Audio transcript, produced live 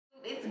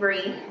It's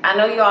Bree. I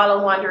know y'all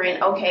are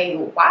wondering, okay,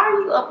 why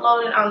are you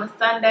uploading on a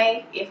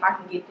Sunday if I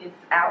can get this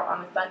out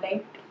on a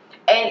Sunday?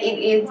 And it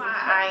is why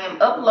I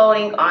am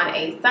uploading on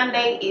a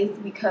Sunday is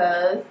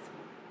because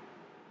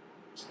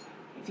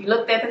if you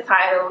looked at the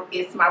title,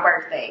 it's my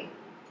birthday.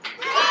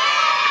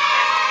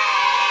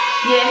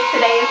 Yes,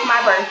 today is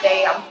my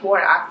birthday. I was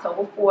born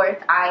October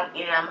 4th. I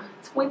am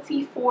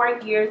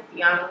 24 years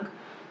young.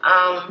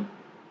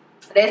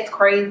 That's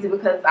crazy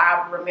because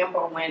I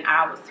remember when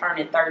I was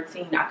turning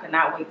 13, I could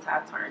not wait till I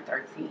turned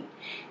 13.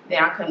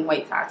 Then I couldn't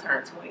wait till I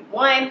turned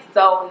 21.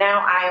 So now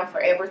I am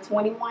forever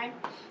 21.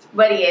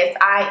 But yes,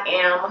 I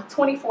am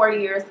 24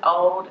 years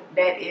old.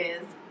 That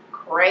is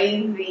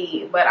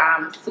crazy. But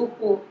I'm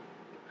super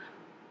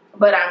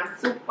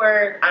blessed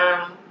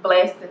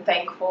and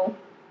thankful.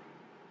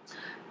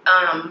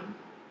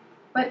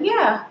 But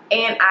yeah,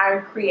 and I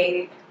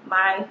created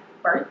my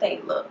birthday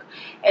look.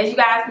 As you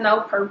guys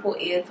know, purple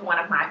is one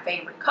of my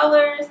favorite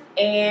colors,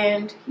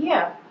 and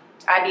yeah,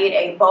 I did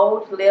a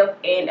bold lip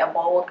and a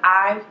bold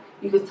eye.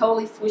 You can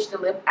totally switch the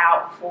lip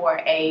out for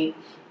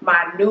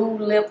my new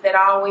lip that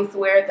I always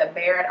wear, the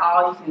Bare It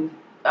All. You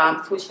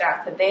can switch it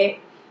out to that,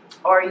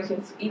 or you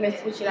can even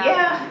switch it out.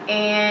 Yeah,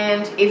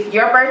 and if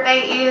your birthday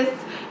is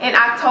in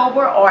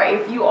October, or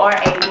if you are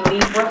a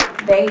Libra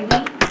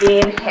baby,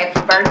 then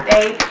happy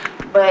birthday.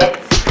 But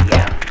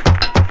yeah,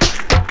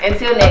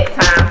 until next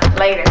time,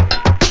 later.